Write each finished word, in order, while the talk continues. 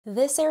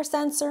This air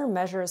sensor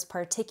measures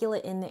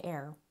particulate in the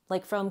air,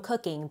 like from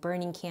cooking,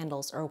 burning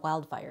candles, or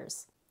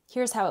wildfires.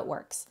 Here's how it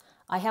works.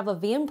 I have a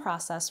Viam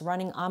process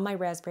running on my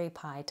Raspberry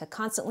Pi to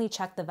constantly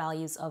check the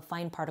values of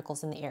fine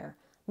particles in the air,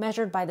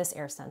 measured by this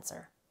air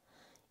sensor.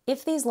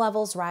 If these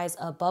levels rise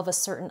above a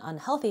certain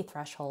unhealthy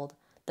threshold,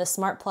 the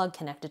smart plug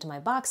connected to my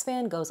box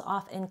fan goes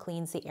off and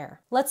cleans the air.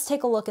 Let's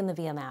take a look in the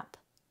Viam app.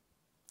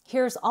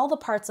 Here's all the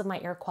parts of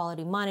my air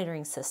quality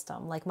monitoring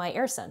system, like my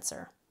air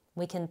sensor.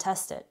 We can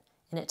test it,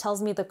 and it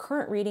tells me the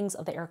current readings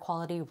of the air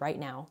quality right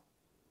now.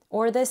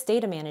 Or this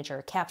data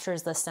manager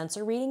captures the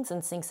sensor readings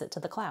and syncs it to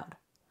the cloud,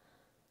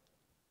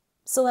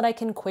 so that I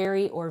can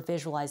query or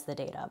visualize the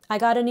data. I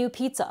got a new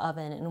pizza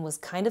oven and was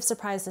kind of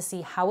surprised to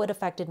see how it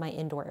affected my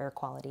indoor air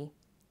quality.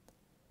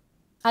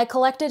 I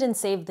collected and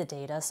saved the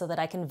data so that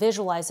I can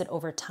visualize it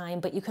over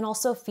time, but you can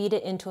also feed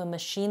it into a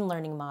machine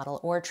learning model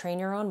or train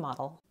your own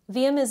model.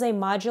 Viam is a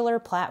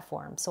modular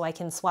platform, so I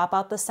can swap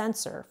out the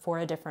sensor for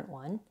a different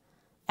one,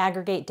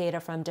 aggregate data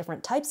from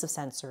different types of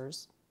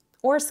sensors,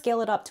 or scale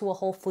it up to a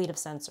whole fleet of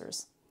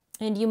sensors.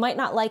 And you might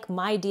not like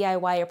my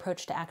DIY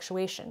approach to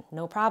actuation.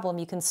 No problem,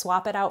 you can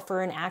swap it out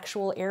for an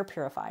actual air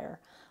purifier,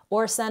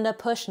 or send a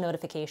push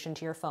notification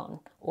to your phone,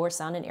 or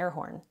sound an air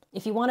horn.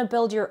 If you want to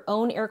build your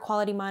own air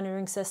quality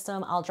monitoring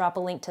system, I'll drop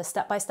a link to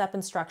step-by-step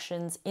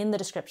instructions in the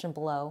description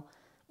below,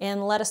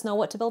 and let us know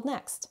what to build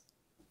next.